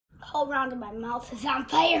whole round of my mouth is on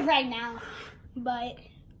fire right now. But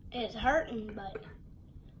it's hurting, but.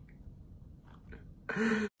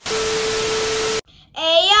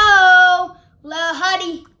 Ayo, Lil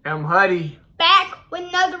Huddy. I'm Huddy. Back with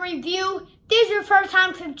another review. If this is your first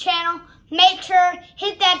time to the channel, make sure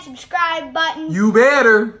hit that subscribe button. You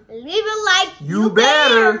better. Leave a like. You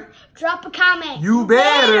better. Drop a comment. You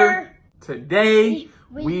better. Today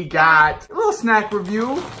we got a little snack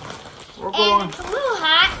review. We're going. And it's a little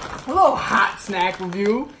hot. A little hot snack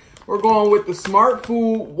review. We're going with the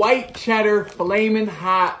SmartFood white cheddar flaming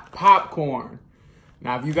hot popcorn.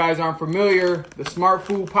 Now, if you guys aren't familiar, the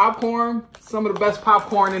SmartFood popcorn, some of the best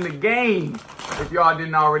popcorn in the game. If y'all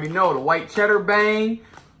didn't already know, the white cheddar bang.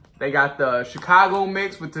 They got the Chicago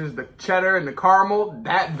mix, which is the cheddar and the caramel,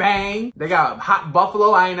 that bang. They got hot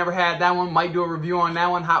buffalo. I ain't never had that one. Might do a review on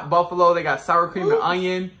that one. Hot buffalo. They got sour cream and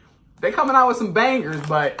onion. They coming out with some bangers,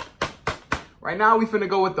 but right now we finna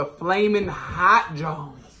go with the flaming hot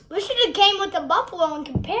Jones. We should have came with the buffalo and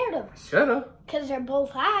compared them. Shoulda. Because they're both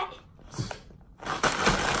hot.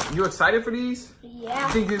 You excited for these? Yeah.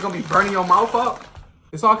 You think these gonna be burning your mouth up?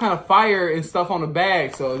 It's all kind of fire and stuff on the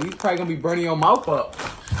bag, so these probably gonna be burning your mouth up.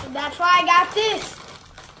 So that's why I got this.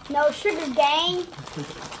 No sugar, gang.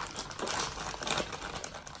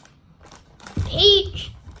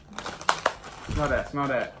 Peach. Smell that, smell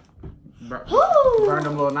that. Woo! Burn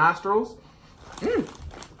them little nostrils. I'm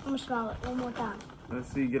gonna smell it one more time.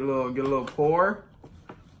 Let's see, get a little pour.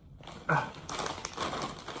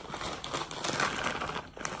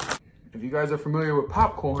 If you guys are familiar with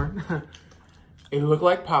popcorn, it look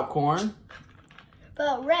like popcorn.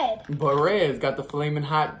 But red. But red. It's got the flaming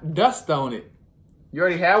hot dust on it. You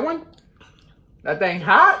already had one? That thing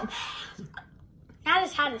hot? Not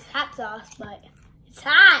as hot as hot sauce, but it's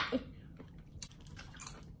hot.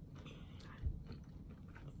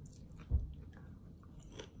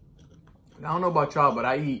 I don't know about y'all, but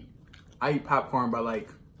I eat popcorn by like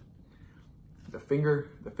the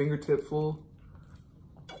fingertip full.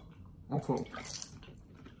 I'm full.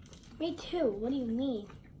 Me too. What do you mean?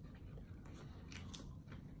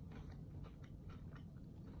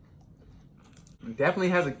 It definitely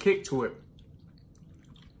has a kick to it.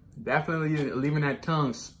 Definitely leaving that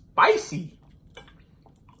tongue spicy.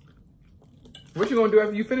 What you gonna do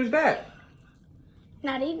after you finish that?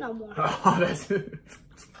 Not eat no more. Oh, that's it.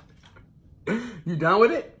 You done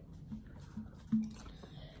with it?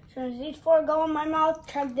 As soon as these four go in my mouth,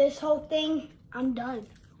 chug this whole thing, I'm done.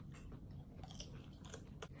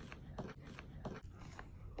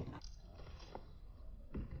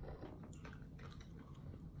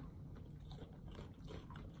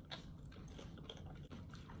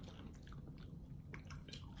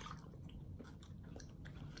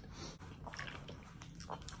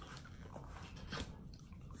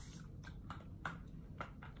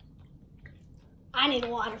 I need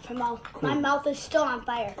water for my mouth. Cool. My mouth is still on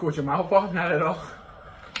fire. Cool, your mouth off? Not at all.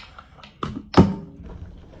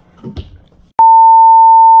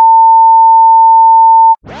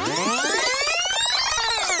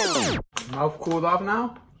 Mouth cooled off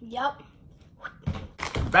now? Yep.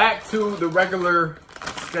 Back to the regular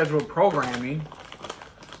scheduled programming.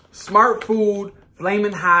 SmartFood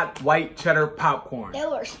flaming hot white cheddar popcorn. They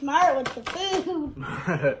were smart with the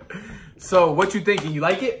food. So what you thinking? You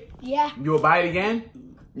like it? Yeah. You will buy it again?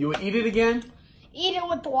 You will eat it again? Eat it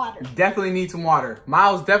with the water. Definitely need some water.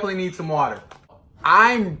 Miles definitely needs some water.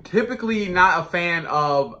 I'm typically not a fan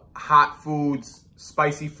of hot foods,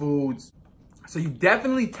 spicy foods. So you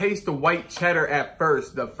definitely taste the white cheddar at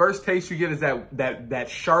first. The first taste you get is that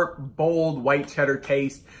sharp, bold white cheddar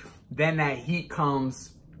taste. Then that heat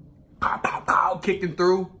comes, pow, pow, pow, kicking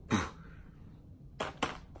through.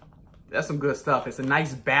 That's some good stuff. It's a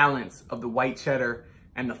nice balance of the white cheddar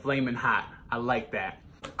and the flaming hot. I like that.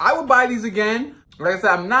 I would buy these again. Like I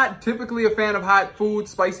said, I'm not typically a fan of hot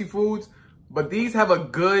foods, spicy foods, but these have a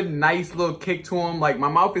good, nice little kick to them. Like my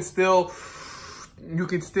mouth is still, you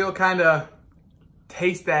can still kind of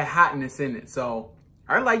taste that hotness in it. So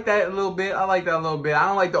I like that a little bit. I like that a little bit. I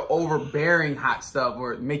don't like the overbearing hot stuff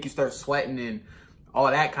where it make you start sweating and all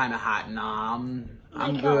that kind of hot. Nah,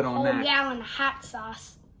 I'm good on that. A gallon of hot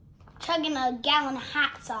sauce. Chugging a gallon of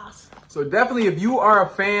hot sauce. So definitely, if you are a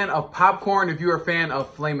fan of popcorn, if you're a fan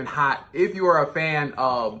of Flamin' Hot, if you are a fan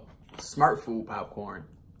of SmartFood popcorn,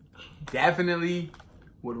 definitely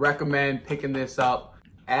would recommend picking this up.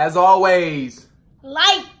 As always,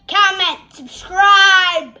 like, comment,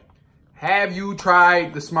 subscribe. Have you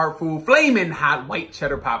tried the SmartFood Flamin' Hot white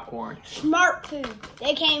cheddar popcorn? SmartFood.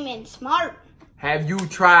 They came in smart. Have you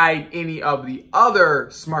tried any of the other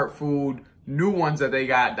SmartFood new ones that they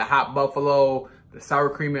got? The hot buffalo, the sour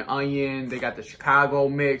cream and onion. They got the Chicago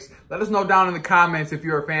mix. Let us know down in the comments if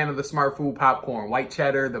you're a fan of the SmartFood popcorn. White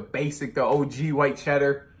cheddar, the basic, the OG white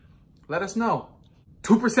cheddar. Let us know.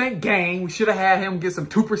 2% gang. We should have had him get some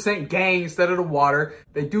 2% gang instead of the water.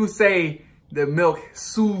 They do say the milk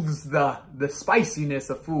soothes the spiciness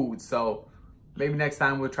of food. So maybe next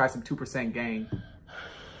time we'll try some 2% gang.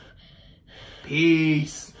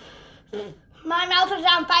 Peace. My mouth is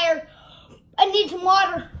on fire. I need some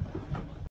water.